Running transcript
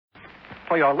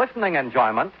for your listening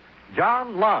enjoyment,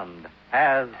 John Lund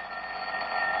as...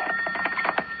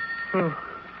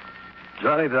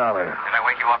 Johnny Dollar. Did I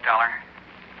wake you up, Dollar?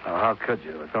 Oh, how could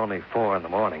you? It's only 4 in the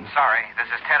morning. Sorry,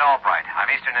 this is Ted Albright. I'm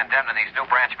Eastern Indemnity's new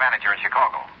branch manager in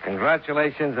Chicago.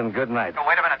 Congratulations and good night. Oh,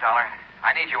 wait a minute, Dollar.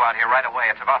 I need you out here right away.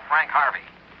 It's about Frank Harvey.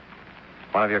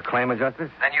 One of your claim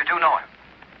adjusters? Then you do know him.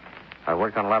 I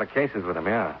worked on a lot of cases with him,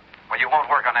 yeah. Well, you won't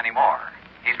work on any more.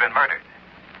 He's been murdered.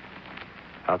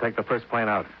 I'll take the first plane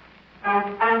out.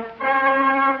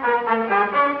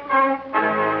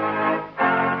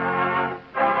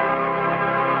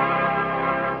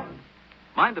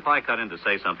 Mind if I cut in to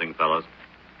say something, fellows?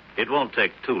 It won't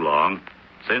take too long,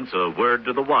 since a word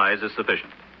to the wise is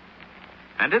sufficient.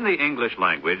 And in the English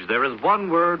language, there is one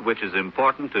word which is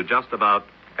important to just about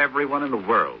everyone in the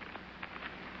world.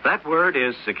 That word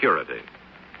is security.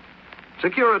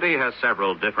 Security has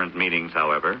several different meanings,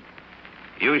 however.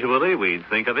 Usually, we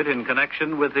think of it in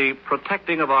connection with the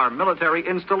protecting of our military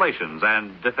installations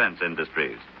and defense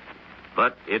industries.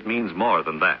 But it means more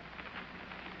than that.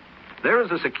 There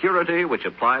is a security which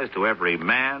applies to every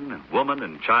man, woman,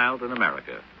 and child in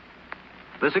America.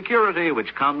 The security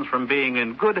which comes from being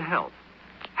in good health,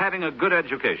 having a good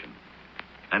education,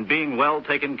 and being well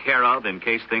taken care of in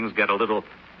case things get a little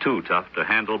too tough to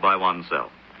handle by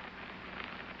oneself.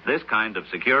 This kind of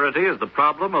security is the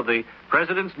problem of the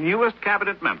President's newest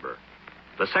cabinet member,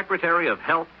 the Secretary of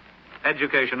Health,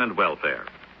 Education, and Welfare.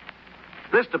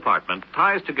 This department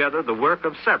ties together the work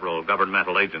of several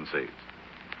governmental agencies.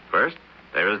 First,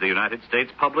 there is the United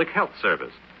States Public Health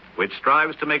Service, which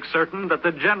strives to make certain that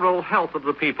the general health of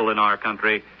the people in our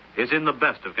country is in the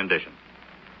best of condition.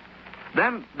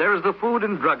 Then there is the Food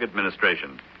and Drug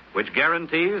Administration, which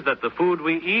guarantees that the food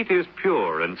we eat is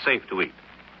pure and safe to eat.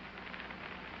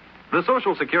 The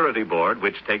Social Security Board,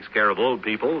 which takes care of old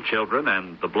people, children,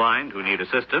 and the blind who need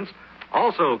assistance,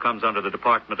 also comes under the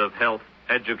Department of Health,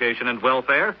 Education, and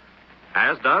Welfare,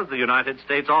 as does the United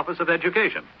States Office of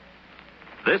Education.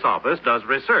 This office does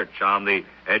research on the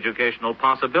educational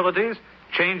possibilities,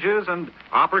 changes, and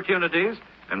opportunities,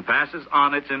 and passes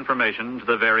on its information to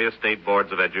the various state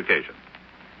boards of education.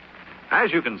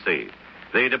 As you can see,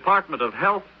 the Department of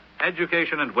Health,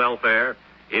 Education, and Welfare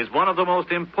is one of the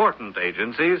most important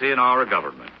agencies in our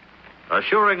government,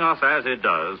 assuring us, as it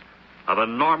does, of a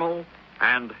normal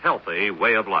and healthy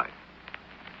way of life.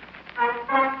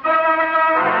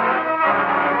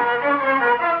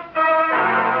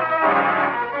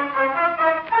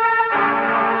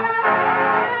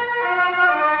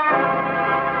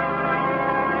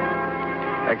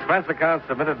 Expense account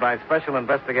submitted by Special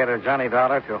Investigator Johnny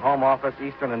Dollar to Home Office,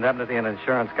 Eastern Indemnity and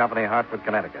Insurance Company, Hartford,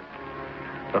 Connecticut.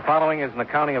 The following is an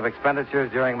accounting of expenditures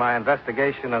during my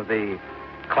investigation of the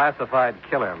classified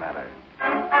killer matter.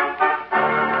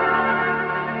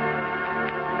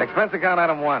 Expense account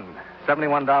item 1,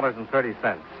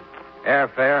 $71.30.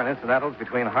 Airfare and incidentals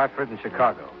between Hartford and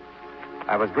Chicago.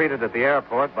 I was greeted at the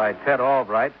airport by Ted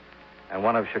Albright and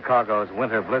one of Chicago's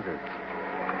winter blizzards.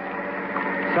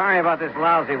 Sorry about this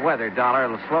lousy weather, Dollar.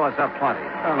 It'll slow us up plenty.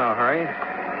 Oh, no hurry.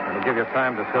 It'll give you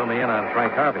time to fill me in on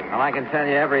Frank Harvey. Well, I can tell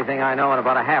you everything I know in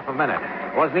about a half a minute.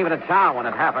 Wasn't even in town when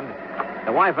it happened.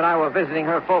 The wife and I were visiting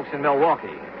her folks in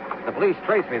Milwaukee. The police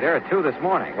traced me there at 2 this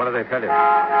morning. What did they tell you?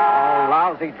 All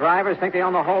lousy drivers think they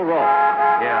own the whole road.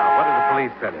 Yeah, what did the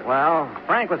police tell you? Well,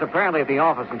 Frank was apparently at the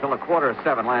office until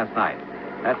 6:45 last night.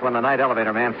 That's when the night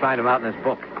elevator man signed him out in his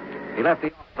book. He left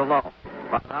the office alone.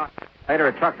 About an hour later,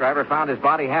 a truck driver found his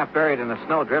body half buried in a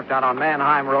snowdrift out on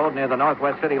Manheim Road near the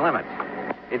northwest city limits.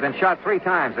 He'd been shot 3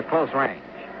 times at close range.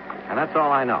 And that's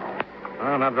all I know.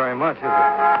 Well, not very much, is it?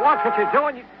 Watch what you're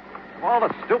doing. All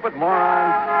the stupid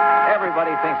morons.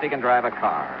 Everybody thinks he can drive a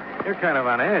car. You're kind of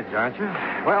on edge, aren't you?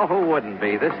 Well, who wouldn't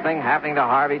be? This thing happening to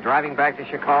Harvey, driving back to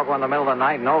Chicago in the middle of the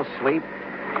night, no sleep.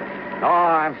 Oh,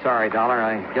 I'm sorry, Dollar.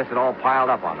 I guess it all piled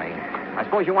up on me. I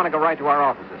suppose you want to go right to our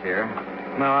offices here.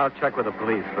 No, I'll check with the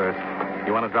police first.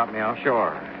 You want to drop me off?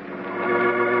 Sure.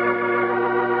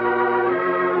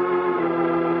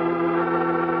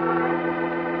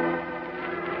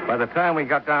 By the time we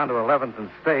got down to 11th and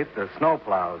State, the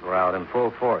snowplows were out in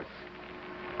full force.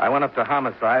 I went up to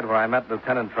Homicide, where I met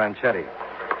Lieutenant Franchetti.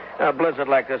 A blizzard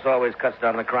like this always cuts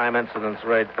down the crime incidence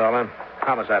rate, Dollar.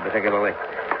 Homicide, particularly.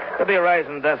 There'll be a rise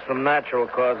in deaths from natural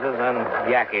causes and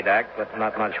Yakky-Dack, but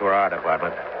not much for our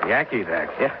department. Yakky-Dack?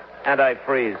 Yeah.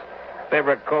 Anti-freeze.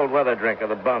 Favorite cold weather drink of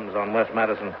the bums on West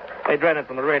Madison. They drain it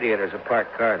from the radiators of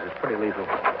parked cars. It's pretty lethal.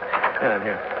 And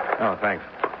here. Oh, thanks.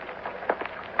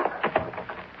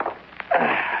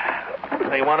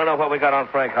 So you want to know what we got on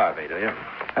Frank Harvey, do you?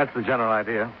 That's the general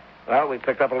idea. Well, we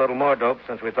picked up a little more dope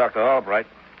since we talked to Albright.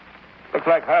 Looks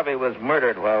like Harvey was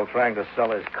murdered while trying to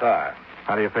sell his car.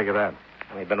 How do you figure that?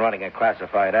 He'd been running a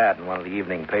classified ad in one of the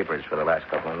evening papers for the last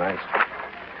couple of nights.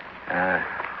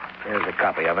 Here's a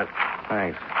copy of it.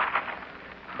 Thanks.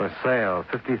 For sale,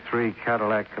 53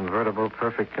 Cadillac convertible,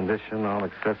 perfect condition, all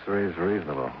accessories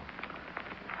reasonable.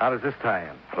 How does this tie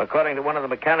in? Well, according to one of the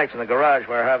mechanics in the garage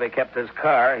where Harvey kept his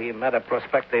car, he met a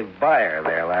prospective buyer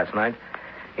there last night.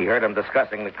 He heard him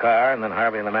discussing the car, and then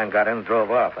Harvey and the man got in and drove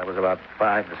off. That was about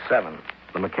 5 to 7.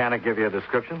 The mechanic give you a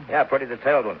description? Yeah, pretty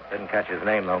detailed one. Didn't catch his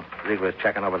name, though. Ziegler's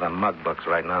checking over the mug books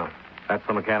right now. That's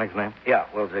the mechanic's name? Yeah,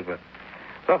 Will Ziegler.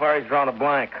 So far, he's drawn a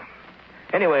blank.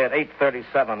 Anyway, at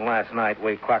 8:37 last night,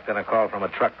 we clocked in a call from a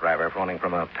truck driver phoning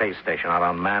from a pay station out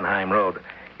on Mannheim Road.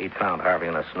 He'd found Harvey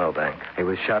in a snowbank. He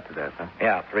was shot to death, huh?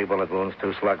 Yeah, 3 bullet wounds,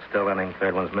 2 slugs still in him.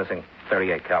 Third one's missing.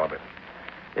 .38 caliber.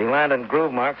 The land and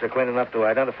groove marks are clean enough to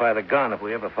identify the gun if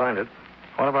we ever find it.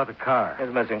 What about the car?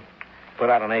 It's missing. Put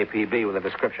out an APB with a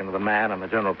description of the man and the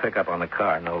general pickup on the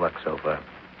car. No luck so far.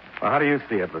 Well, how do you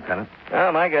see it, Lieutenant?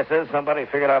 Well, my guess is somebody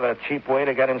figured out a cheap way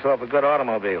to get himself a good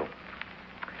automobile.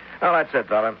 Well, that's it,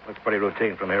 Dollar. Looks pretty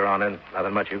routine from here on in.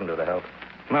 Nothing much you can do to help.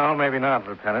 No, maybe not,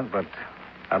 Lieutenant, but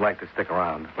I'd like to stick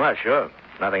around. Well, sure.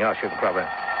 Nothing else you can probably...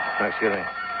 Oh, excuse me.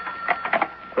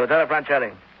 Lieutenant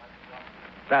Franchetti.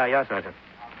 Yes, Sergeant.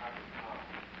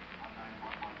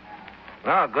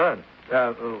 Oh, good.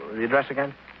 The address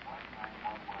again?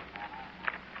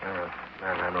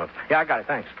 No. Yeah, I got it.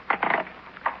 Thanks.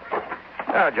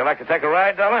 Oh, would you like to take a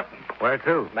ride, Dollar? Where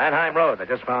to? Mannheim Road. I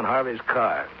just found Harvey's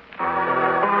car.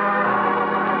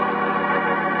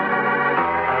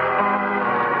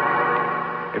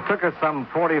 It took us some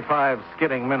 45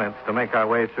 skidding minutes to make our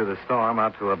way through the storm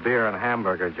out to a beer and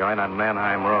hamburger joint on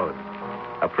Mannheim Road.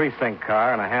 A precinct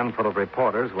car and a handful of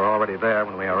reporters were already there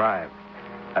when we arrived.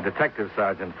 A detective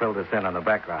sergeant filled us in on the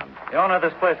background. The owner of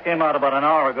this place came out about an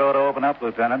hour ago to open up,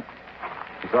 Lieutenant.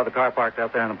 He saw the car parked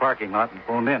out there in the parking lot and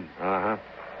phoned in. Uh-huh.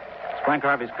 It's Frank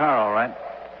Harvey's car, all right.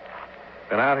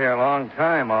 Been out here a long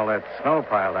time, all that snow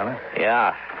piled on it.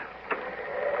 Yeah.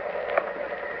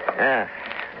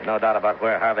 No doubt about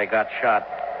where Harvey got shot.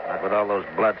 Not with all those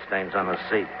blood stains on the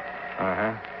seat.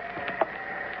 Uh-huh.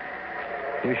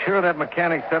 You sure that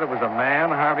mechanic said it was a man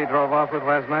Harvey drove off with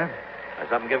last night? Does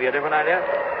something give you a different idea?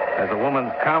 There's a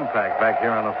woman's compact back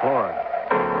here on the floor.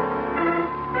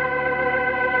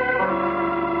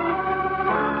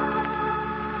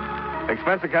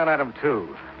 Expense account item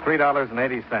 2,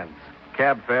 $3.80.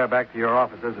 Cab fare back to your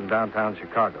offices in downtown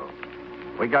Chicago.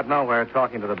 We got nowhere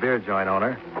talking to the beer joint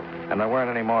owner, and there weren't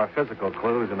any more physical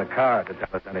clues in the car to tell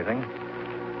us anything.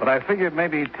 But I figured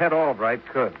maybe Ted Albright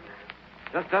could.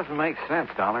 Just doesn't make sense,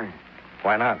 Dollar.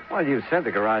 Why not? Well, you said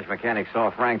the garage mechanic saw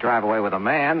Frank drive away with a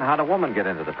man. How'd a woman get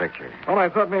into the picture? Well, I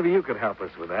thought maybe you could help us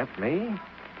with that. Me?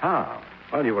 How?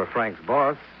 Well, you were Frank's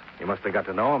boss. You must have got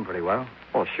to know him pretty well.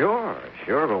 Well, sure.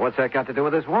 But what's that got to do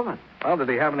with this woman? Well, did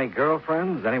he have any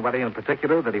girlfriends? Anybody in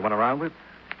particular that he went around with?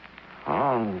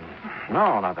 Oh,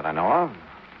 no, not that I know of.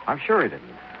 I'm sure he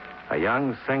didn't. A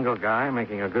young, single guy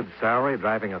making a good salary,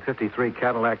 driving a 53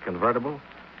 Cadillac convertible,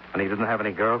 and he didn't have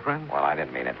any girlfriends? Well, I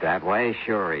didn't mean it that way.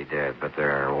 Sure he did, but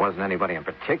there wasn't anybody in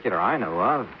particular I knew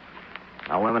of.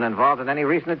 No women involved in any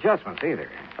recent adjustments either.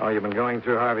 Oh, you've been going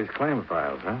through Harvey's claim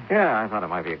files, huh? Yeah, I thought it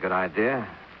might be a good idea.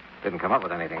 Didn't come up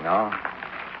with anything, though.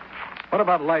 What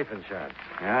about life insurance?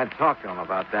 Yeah, I talked to him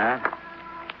about that.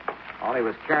 All he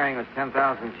was carrying was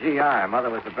 10,000 GI. Mother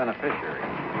was the beneficiary.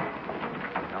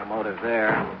 No motive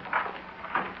there.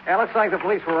 Yeah, looks like the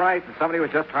police were right, and somebody was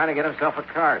just trying to get himself a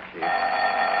car, Chief.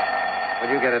 Would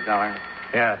you get it, Dollar?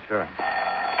 Yeah, sure.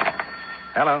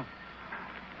 Hello.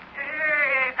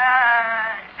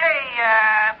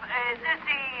 Is this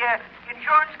the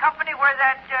insurance company where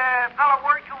that fellow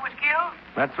worked who was killed?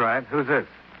 That's right. Who's this?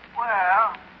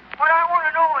 Well, what I want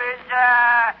to know is,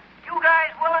 you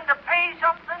guys willing to pay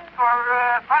something for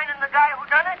finding the guy who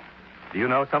done it? Do you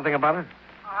know something about it?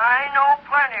 I know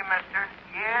plenty, mister.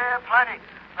 Yeah, plenty.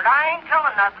 But I ain't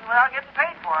telling nothing without getting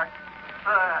paid for it.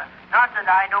 Not that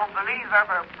I don't believe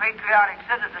every patriotic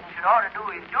citizen should ought to do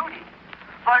his duty.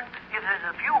 But if there's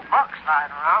a few bucks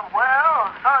lying around, well,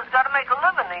 a fella's got to make a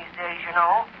living these days, you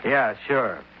know. Yeah,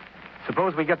 sure.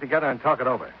 Suppose we get together and talk it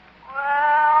over.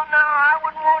 Well, no, I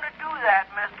wouldn't want to do that,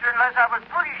 mister, unless I was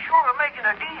pretty sure of making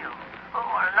a deal.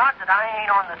 Oh, not that I ain't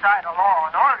on the side of law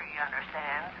and order, you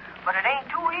understand. But it ain't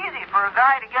too easy for a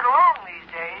guy to get along these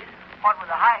days, what with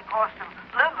the high cost of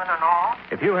living and all.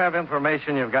 If you have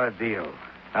information, you've got a deal.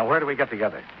 Now, where do we get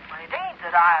together? Well, it ain't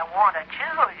that I want to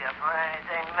chisel you for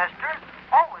anything, mister.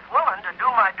 Always willing to do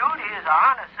my duty as a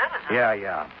honest citizen.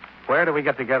 Yeah. Where do we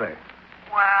get together?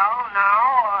 Well,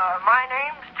 now, my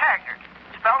name's Taggart.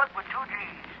 Spell it with 2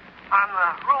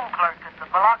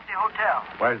 Biloxi Hotel.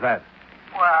 Where's that?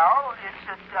 Well, it's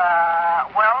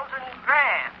at Wells and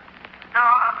Grand. Now,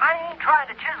 I ain't trying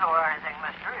to chisel or anything,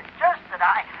 mister. It's just that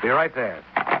I... Be right there.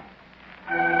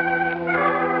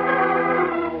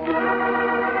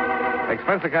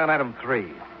 Expense account item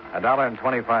 3,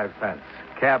 $1.25.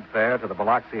 Cab fare to the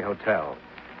Biloxi Hotel.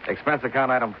 Expense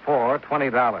account item 4,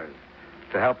 $20.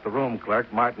 To help the room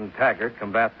clerk, Martin Taggart,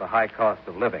 combat the high cost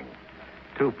of living.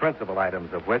 2 principal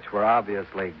items of which were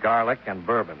obviously garlic and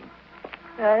bourbon.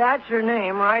 That's her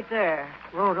name right there.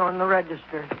 Wrote on the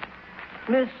register.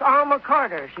 Miss Alma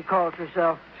Carter, she calls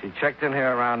herself. She checked in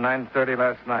here around 9:30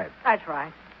 last night. That's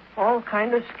right. All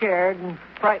kind of scared and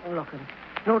frightened looking.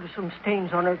 Noticed some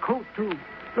stains on her coat, too.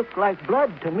 Looked like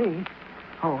blood to me.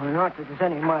 Oh, not that it's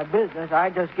any of my business. I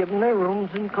just give them their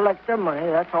rooms and collect their money.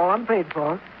 That's all I'm paid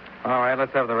for. All right,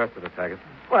 let's have the rest of it, Taggart.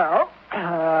 Well,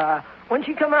 when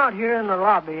she come out here in the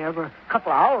lobby every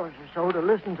couple of hours or so to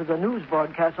listen to the news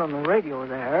broadcast on the radio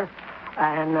there,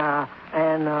 and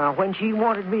when she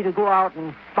wanted me to go out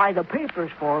and buy the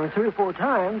papers for her 3 or 4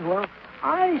 times, well,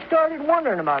 I started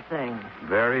wondering about things.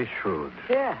 Very shrewd.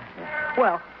 Yeah.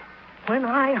 Well, when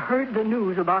I heard the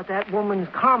news about that woman's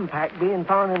compact being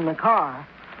found in the car,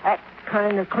 that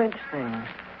kind of clinched things.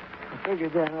 I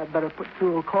figured then I'd better put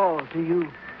through a call to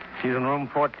you. She's in room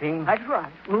 14? That's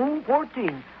right. Room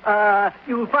 14.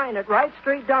 You'll find it right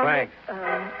straight down Thanks.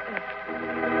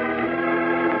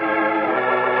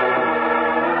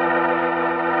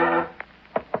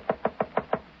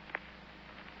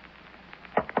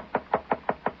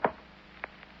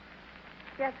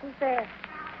 Yes, who's there?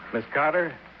 Miss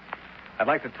Carter, I'd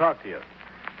like to talk to you.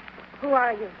 Who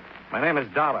are you? My name is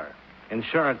Dollar,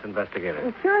 insurance investigator.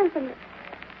 Insurance and...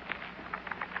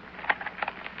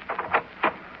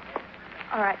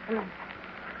 All right, come on.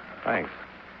 Thanks.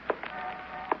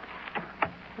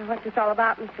 Now, what's this all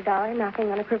about, Mr. Dollar?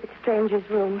 Knocking on a perfect stranger's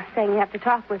room, saying you have to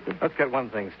talk with me. Let's get one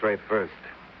thing straight first.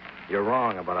 You're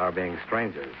wrong about our being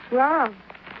strangers. Wrong.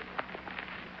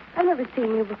 I've never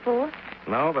seen you before.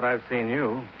 No, but I've seen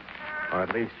you. Or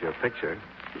at least your picture.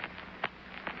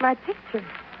 My picture?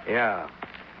 Yeah.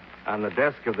 On the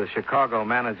desk of the Chicago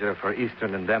manager for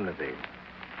Eastern Indemnity.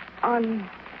 On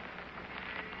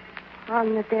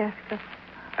the desk of...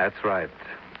 That's right.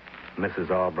 Mrs.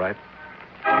 Albright.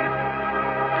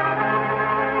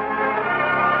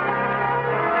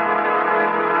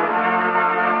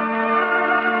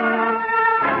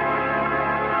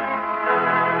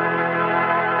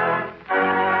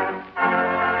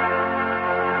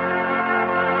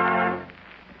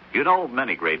 You know,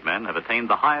 many great men have attained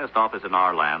the highest office in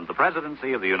our land, the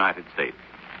presidency of the United States.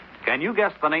 Can you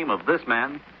guess the name of this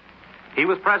man? He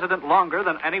was president longer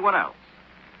than anyone else.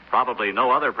 Probably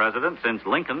no other president since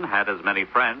Lincoln had as many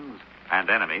friends and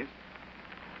enemies.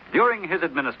 During his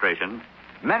administration,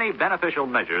 many beneficial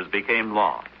measures became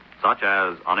law, such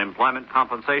as unemployment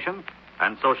compensation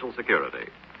and Social Security.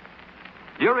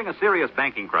 During a serious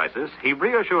banking crisis, he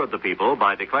reassured the people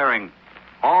by declaring,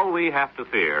 "All we have to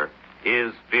fear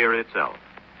is fear itself."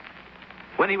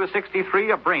 When he was 63,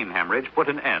 a brain hemorrhage put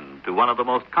an end to one of the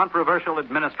most controversial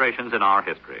administrations in our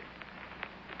history.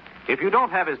 If you don't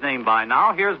have his name by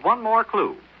now, here's one more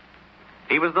clue.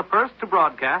 He was the first to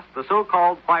broadcast the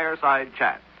so-called fireside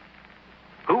chats.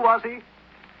 Who was he?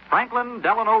 Franklin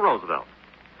Delano Roosevelt,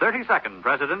 32nd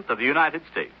President of the United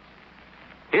States.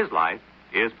 His life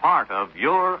is part of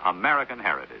your American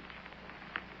heritage.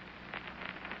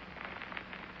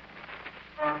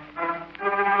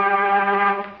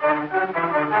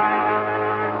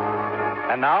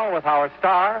 And now, with our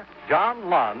star, John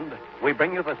Lund, we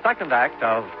bring you the second act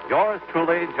of Yours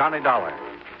Truly, Johnny Dollar.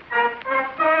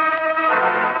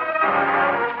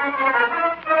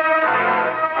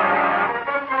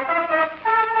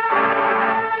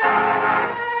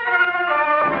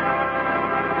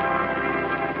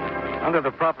 Under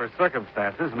the proper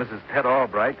circumstances, Mrs. Ted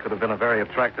Albright could have been a very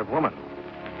attractive woman.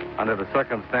 Under the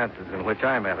circumstances in which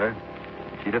I met her,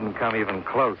 she didn't come even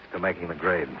close to making the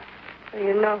grade. Well,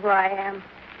 you know who I am.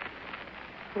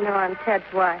 You know I'm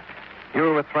Ted's wife. You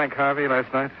were with Frank Harvey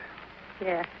last night?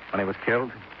 Yes. When he was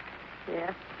killed?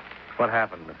 Yes. What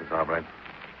happened, Mrs. Albright?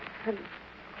 Can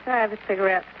I have a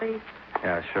cigarette, please?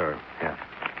 Yeah, sure. Yeah.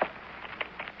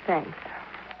 Thanks.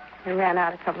 I ran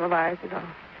out a couple of hours ago.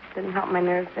 Didn't help my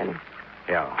nerves any.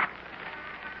 Yeah.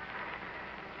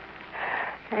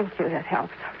 Thank you. That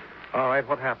helps. All right,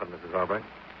 what happened, Mrs. Albright?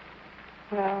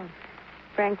 Well,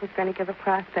 Frank was going to give a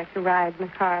prospect a ride in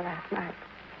the car last night.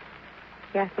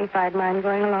 He asked me if I'd mind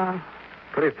going along.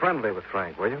 Pretty friendly with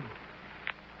Frank, were you?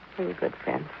 We were good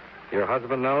friends. Your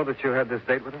husband know that you had this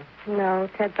date with him? No,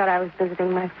 Ted thought I was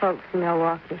visiting my folks in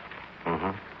Milwaukee.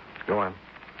 Mm-hmm. Go on.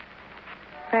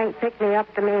 Frank picked me up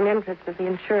at the main entrance of the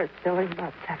insurance building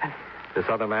about 7. This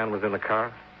other man was in the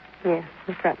car? Yes,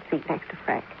 in the front seat next to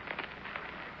Frank.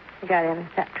 I got in and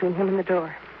sat between him and the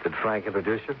door. Did Frank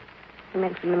introduce you? He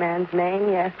mentioned the man's name,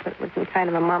 yes, but it was in kind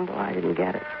of a mumble. I didn't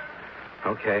get it.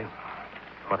 Okay.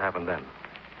 What happened then?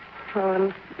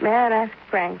 Well, the man asked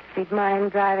Frank if he'd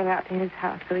mind driving out to his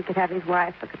house so he could have his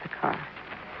wife look at the car.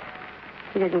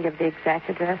 He didn't give the exact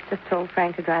address, just told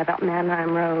Frank to drive out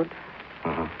Mannheim Road.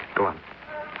 Mm-hmm. Go on.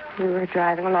 We were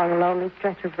driving along a lonely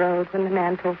stretch of road when the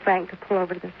man told Frank to pull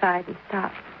over to the side and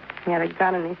stop. He had a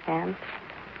gun in his hand.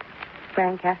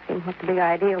 Frank asked him what the big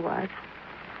idea was.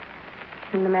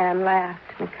 And the man laughed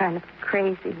in a kind of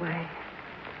crazy way.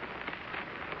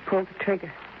 Pulled the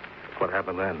trigger. What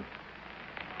happened then?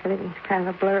 Everything was kind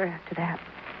of a blur after that.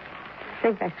 I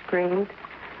think I screamed.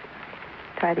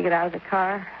 Tried to get out of the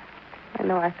car. I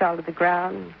know I fell to the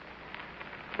ground.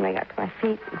 And I got to my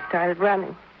feet and started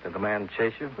running. Did the man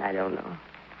chase you? I don't know.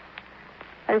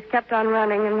 I just kept on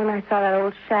running, and when I saw that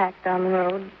old shack down the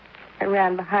road, I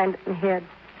ran behind it and hid.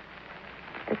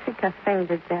 I think I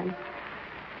fainted then.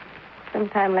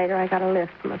 Sometime later, I got a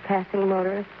lift from a passing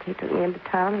motorist. He took me into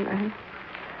town,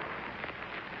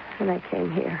 and I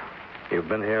came here. You've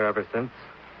been here ever since?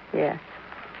 Yes.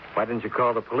 Why didn't you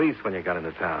call the police when you got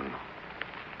into town?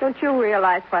 Don't you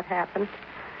realize what happened?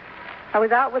 I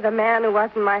was out with a man who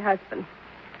wasn't my husband.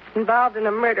 Involved in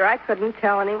a murder. I couldn't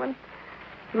tell anyone.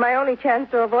 My only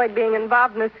chance to avoid being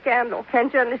involved in a scandal.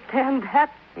 Can't you understand that?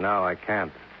 No, I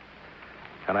can't.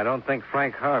 And I don't think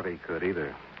Frank Harvey could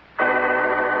either.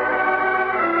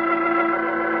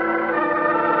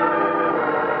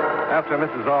 After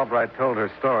Mrs. Albright told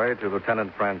her story to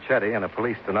Lieutenant Franchetti and a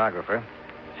police stenographer,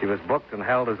 she was booked and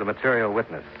held as a material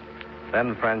witness.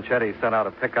 Then Franchetti sent out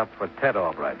a pickup for Ted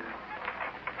Albright.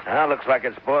 Well, looks like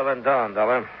it's boiling down,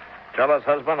 Dollar. Fellow's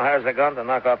husband hires a gun to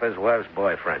knock off his wife's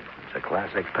boyfriend. It's a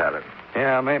classic pattern.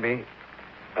 Yeah, maybe.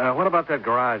 What about that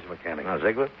garage mechanic? Oh,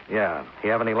 Ziegler? Yeah. He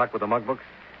have any luck with the mug books?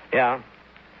 Yeah.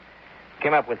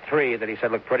 Came up with 3 that he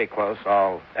said looked pretty close,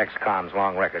 all ex-cons,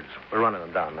 long records. We're running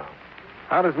them down now.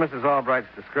 How does Mrs. Albright's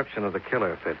description of the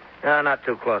killer fit? Not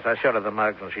too close. I showed her the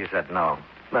mugs, and she said no.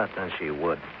 But then she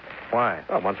would. Why?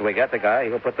 Well, once we get the guy,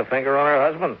 he'll put the finger on her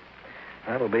husband.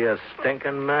 That'll be a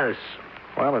stinking mess.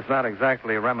 Well, it's not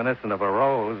exactly reminiscent of a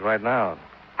rose right now.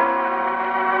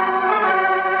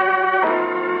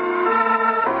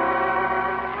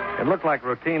 It looked like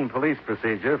routine police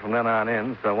procedure from then on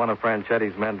in, so one of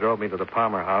Franchetti's men drove me to the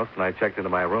Palmer house, and I checked into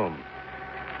my room.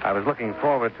 I was looking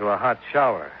forward to a hot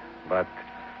shower, but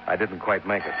I didn't quite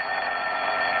make it.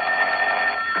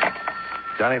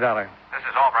 Johnny Dollar. This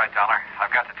is Albright, Dollar.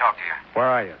 I've got to talk to you. Where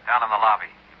are you? Down in the lobby.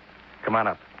 Come on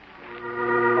up.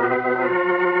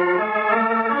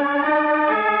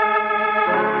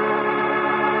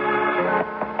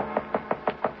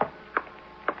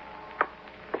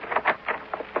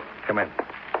 Come in.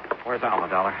 Where's Alma,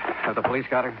 Dollar? Have the police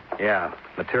got her? Yeah,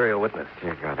 material witness.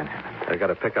 Dear God in heaven. They got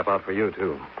a pickup out for you,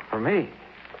 too. For me?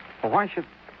 Well, why should...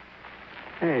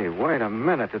 Hey, wait a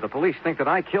minute. Did the police think that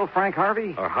I killed Frank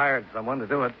Harvey? Or hired someone to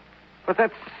do it. But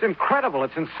that's incredible.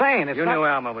 It's insane. You knew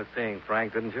Alma was seeing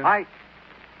Frank, didn't you?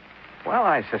 Well,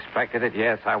 I suspected it,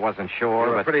 yes. I wasn't sure,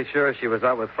 You were but... pretty sure she was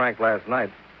out with Frank last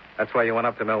night. That's why you went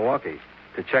up to Milwaukee,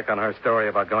 to check on her story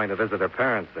about going to visit her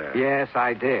parents there. Yes,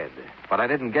 I did. But I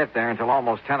didn't get there until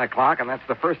almost 10 o'clock, and that's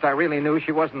the first I really knew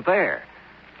she wasn't there.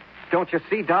 Don't you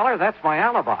see, Dollar? That's my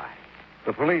alibi.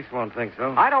 The police won't think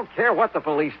so. I don't care what the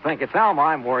police think. It's Alma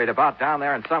I'm worried about down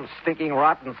there in some stinking,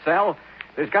 rotten cell.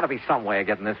 There's got to be some way of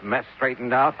getting this mess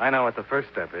straightened out. I know what the first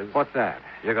step is. What's that?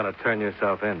 You're going to turn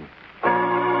yourself in.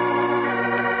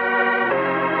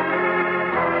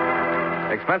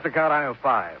 Expense account aisle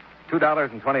 5,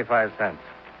 $2.25.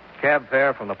 Cab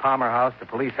fare from the Palmer house to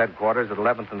police headquarters at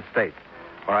 11th and State,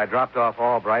 where I dropped off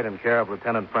Albright in care of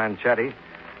Lieutenant Franchetti,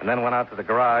 and then went out to the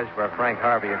garage where Frank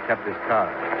Harvey had kept his car.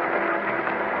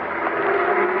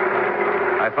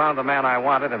 I found the man I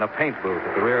wanted in a paint booth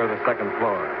at the rear of the second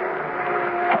floor.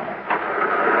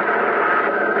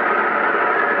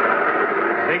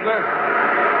 Ziegler?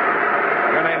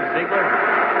 Your name's Ziegler?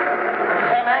 What did you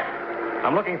say, Mac?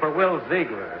 I'm looking for Will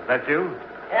Ziegler. Is that you?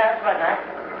 Yeah, that's right, Mac.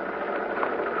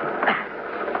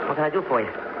 What can I do for you?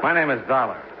 My name is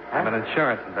Dollar. I'm an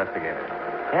insurance investigator.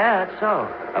 Yeah, that's so.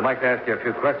 I'd like to ask you a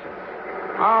few questions.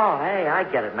 Oh, hey, I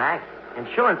get it, Mac.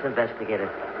 Insurance investigator.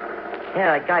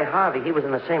 Yeah, that guy Harvey, he was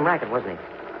in the same racket, wasn't he?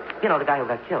 You know, the guy who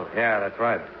got killed. Yeah, that's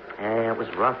right. Yeah, it was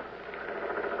rough.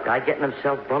 Guy getting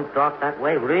himself bumped off that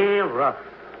way, real rough.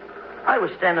 I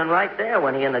was standing right there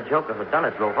when he and the joker who done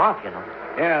it drove off, you know.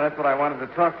 Yeah, that's what I wanted to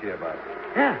talk to you about.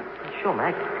 Yeah, sure,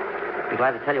 Mac. Be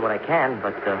glad to tell you what I can,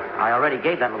 but I already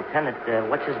gave that lieutenant,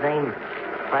 what's his name?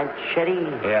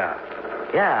 Franchetti? Yeah.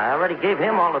 Yeah, I already gave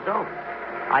him all the dope.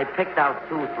 I picked out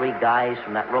 2 or 3 guys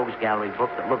from that Rogues Gallery book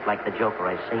that looked like the Joker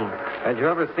I seen. Had you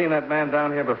ever seen that man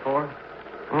down here before?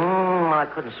 I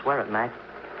couldn't swear it, Mac.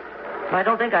 I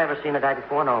don't think I ever seen the guy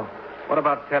before, no. What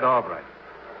about Ted Albright?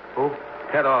 Who?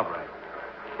 Ted Albright.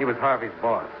 He was Harvey's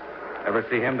boss. Ever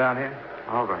see him down here?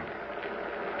 Albright.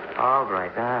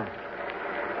 Albright,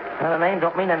 Well, the name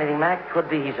don't mean anything, Mac. Could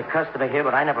be he's a customer here,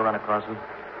 but I never run across him.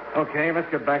 Okay, let's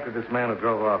get back to this man who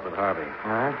drove off with Harvey.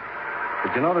 Huh?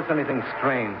 Did you notice anything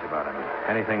strange about him?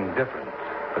 Anything different?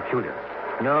 Peculiar?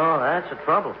 No, that's the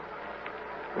trouble.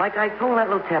 Like I told that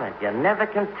lieutenant, you never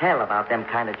can tell about them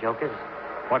kind of jokers.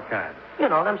 What kind? You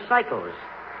know, them psychos.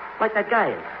 Like that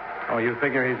guy is. Oh, you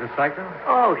figure he's a psycho?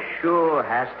 Oh, sure,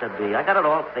 has to be. I got it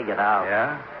all figured out.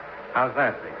 Yeah? How's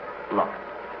that, Steve?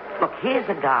 Look, here's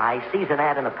a guy, sees an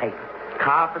ad in the paper.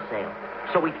 Car for sale.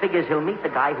 So he figures he'll meet the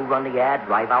guy who run the ad,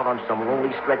 drive out on some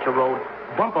lonely stretch of road,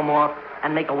 bump him off,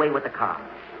 and make away with the car.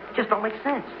 Just don't make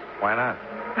sense. Why not?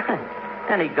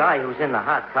 Any guy who's in the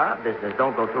hot car business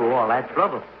don't go through all that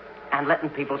trouble. And letting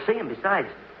people see him besides.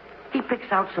 He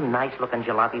picks out some nice-looking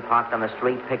jalopy parked on the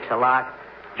street, picks a lock,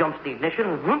 jumps the ignition,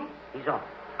 and he's off.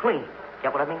 Clean.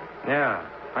 Get what I mean? Yeah,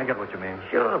 I get what you mean.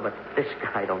 Sure, but this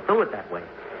guy don't do it that way.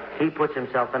 He puts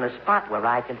himself in a spot where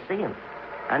I can see him.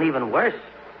 And even worse,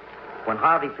 when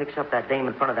Harvey picks up that dame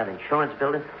in front of that insurance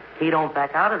building, he don't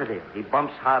back out of the deal. He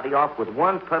bumps Harvey off with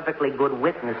one perfectly good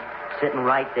witness sitting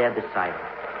right there beside him.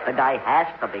 The guy has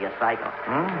to be a psycho.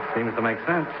 Seems to make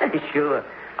sense. Sure.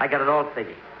 I got it all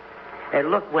figured. Hey,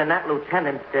 look, when that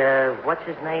lieutenant, what's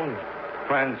his name?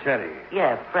 Franchetti.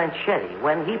 Yeah, Franchetti.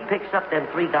 When he picks up them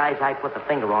 3 guys I put the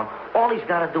finger on, all he's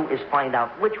got to do is find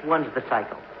out which one's the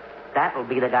psycho. That'll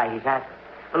be the guy he's after.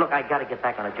 But look, I got to get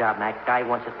back on the job, Mac. Guy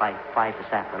wants it by 5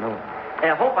 this afternoon.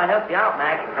 I hope I helped you out,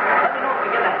 Mac. Let me know if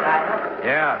you get that guy, huh?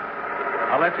 Yeah.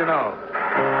 I'll let you know.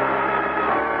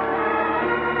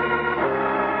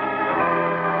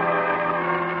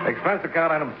 Expense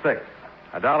account item 6.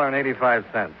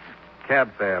 $1.85. Cab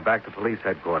fare back to police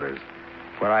headquarters,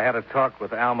 where I had a talk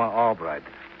with Alma Albright.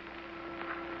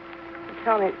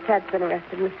 Tell me Ted's been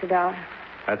arrested, Mr. Dollar.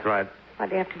 That's right.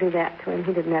 Why'd you have to do that to him?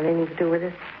 He didn't have anything to do with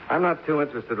it. I'm not too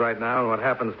interested right now in what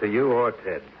happens to you or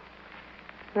Ted.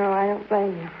 No, I don't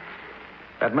blame you.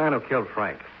 That man who killed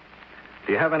Frank.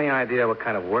 Do you have any idea what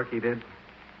kind of work he did?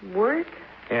 Work?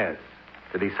 Yes.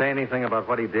 Did he say anything about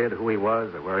what he did, who he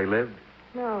was, or where he lived?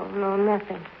 No,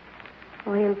 nothing.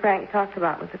 All he and Frank talked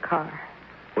about was the car.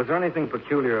 Was there anything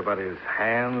peculiar about his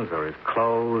hands or his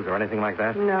clothes or anything like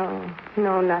that? No,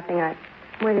 nothing.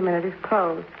 Wait a minute, his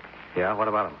clothes. Yeah, what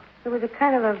about him? There was a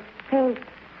kind of a faint,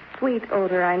 sweet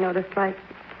odor I noticed, like...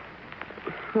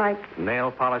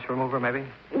 Nail polish remover, maybe?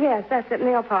 Yes, that's it,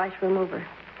 nail polish remover.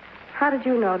 How did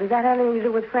you know? Does that have anything to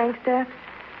do with Frank's death?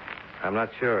 I'm not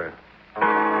sure.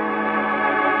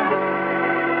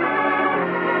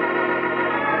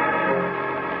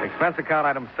 Expense account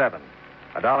item 7.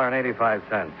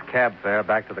 $1.85. Cab fare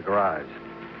back to the garage.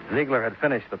 Ziegler had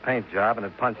finished the paint job and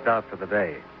had punched out for the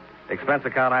day. Expense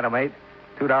account item 8.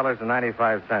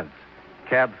 $2.95.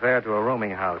 Cab fare to a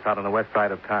rooming house out on the west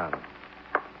side of town.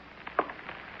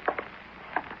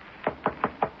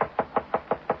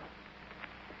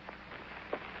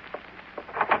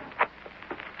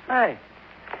 Hey.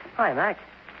 Hi, Mac.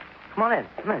 Come on in.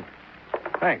 Come in.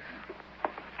 Thanks.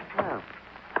 Well,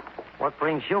 what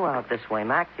brings you out this way,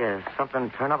 Mac?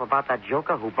 Something turn up about that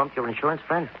joker who bumped your insurance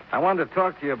friend? I wanted to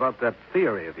talk to you about that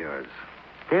theory of yours.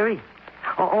 Theory?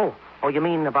 Oh, you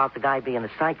mean about the guy being a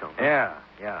psycho? Yeah.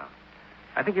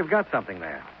 I think you've got something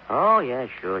there. Oh, yeah,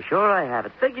 sure I have.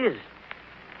 It figures.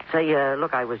 Say,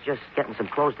 look, I was just getting some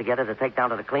clothes together to take down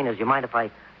to the cleaners. You mind if I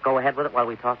go ahead with it while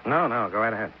we talk? No, go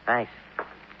right ahead. Thanks.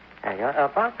 Hey,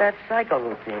 about that psycho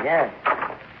routine, yeah.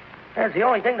 That's the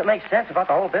only thing that makes sense about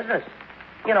the whole business.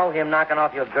 You know, him knocking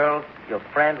off your girl, your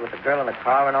friend with the girl in the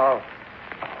car and all.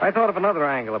 I thought of another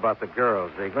angle about the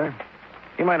girl, Ziegler.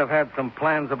 He might have had some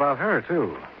plans about her,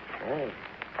 too. Hey,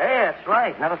 that's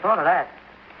right. Never thought of that.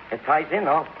 It ties in,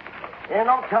 though. Yeah,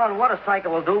 no telling what a psycho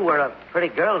will do where a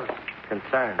pretty girl's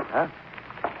concerned, huh?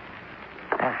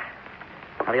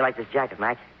 How do you like this jacket,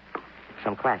 Mac?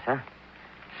 Some class, huh?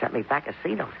 Sent me back a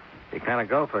C note. You kind of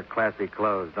go for classy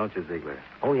clothes, don't you, Ziegler?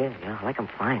 Oh, yeah, I like 'em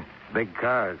fine. Big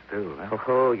cars, too, huh?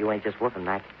 Oh, you ain't just woofing,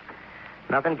 Mac.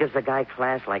 Nothing gives a guy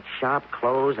class like sharp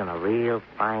clothes and a real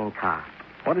fine car.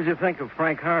 What did you think of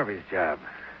Frank Harvey's job?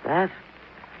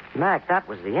 Mac, that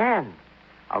was the end.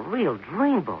 A real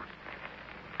dreamboat.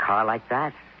 Car like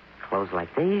that, clothes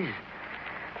like these.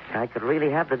 I could really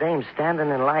have the dame standing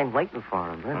in line waiting for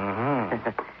him, huh?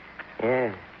 Mm-hmm.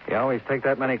 Yeah. You always take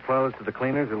that many clothes to the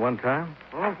cleaners at one time?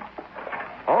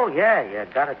 Oh, yeah. You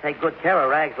gotta take good care of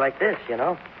rags like this, you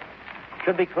know.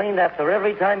 Should be cleaned after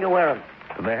every time you wear them.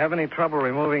 Did they have any trouble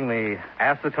removing the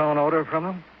acetone odor from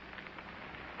them?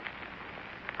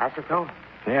 Acetone?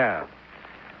 Yeah.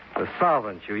 The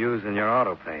solvent you use in your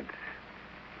auto paint.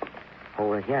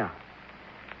 Oh, yeah.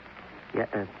 Yeah,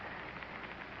 that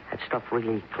stuff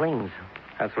really cleans.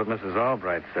 That's what Mrs.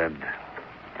 Albright said.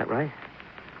 That right?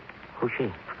 Who's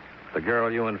she? The girl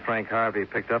you and Frank Harvey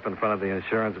picked up in front of the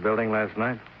insurance building last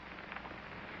night?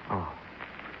 Oh.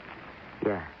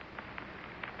 Yeah.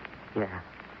 Yeah.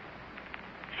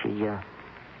 She,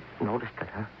 noticed it,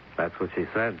 huh? That's what she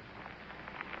said.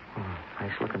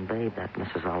 Nice-looking babe, that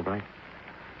Mrs. Albright.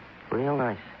 Real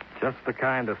nice. Just the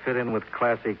kind to fit in with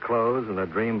classy clothes and a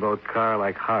dreamboat car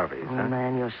like Harvey's, Oh, huh?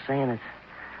 man, you're saying it.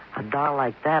 A doll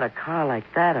like that, a car like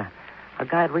that, a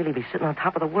guy'd really be sitting on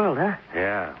top of the world, huh?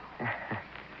 Yeah.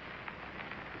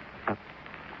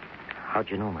 How'd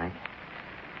you know, Mike?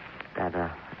 That,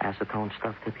 acetone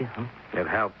stuff tip you, huh? It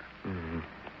helped. Mm-hmm.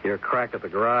 Your crack at the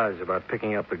garage about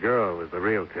picking up the girl was the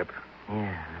real tip.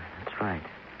 Yeah, that's right.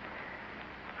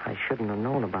 I shouldn't have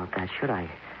known about that, should I?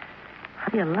 How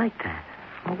do you like that?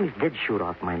 Always did shoot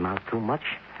off my mouth too much.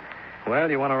 Well,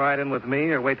 you want to ride in with me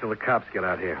or wait till the cops get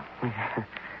out here?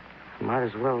 Might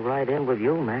as well ride in with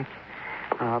you, Mac.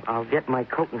 I'll get my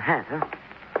coat and hat, huh?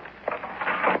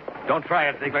 Don't try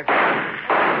it, Ziegler.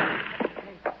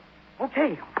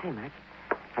 Okay, Mac.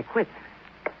 I quit.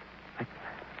 I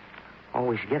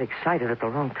always get excited at the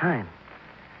wrong time.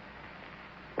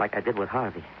 Like I did with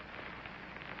Harvey.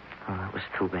 Oh, that was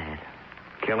too bad.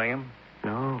 Killing him?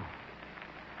 No.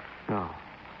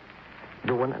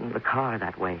 Doing it in the car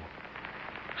that way.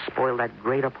 Spoiled that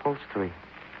great upholstery.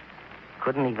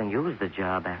 Couldn't even use the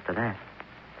job after that.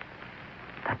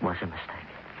 That was a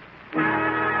mistake.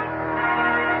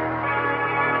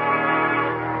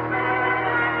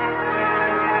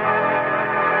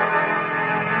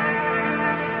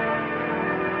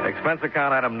 Expense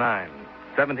account item 9,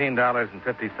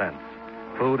 $17.50.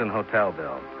 Food and hotel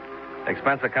bill.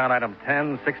 Expense account item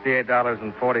 10,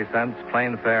 $68.40.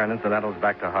 Plane fare and incidentals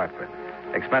back to Hartford.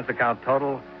 Expense account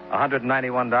total,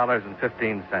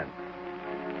 $191.15.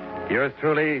 Yours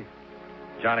truly,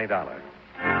 Johnny Dollar.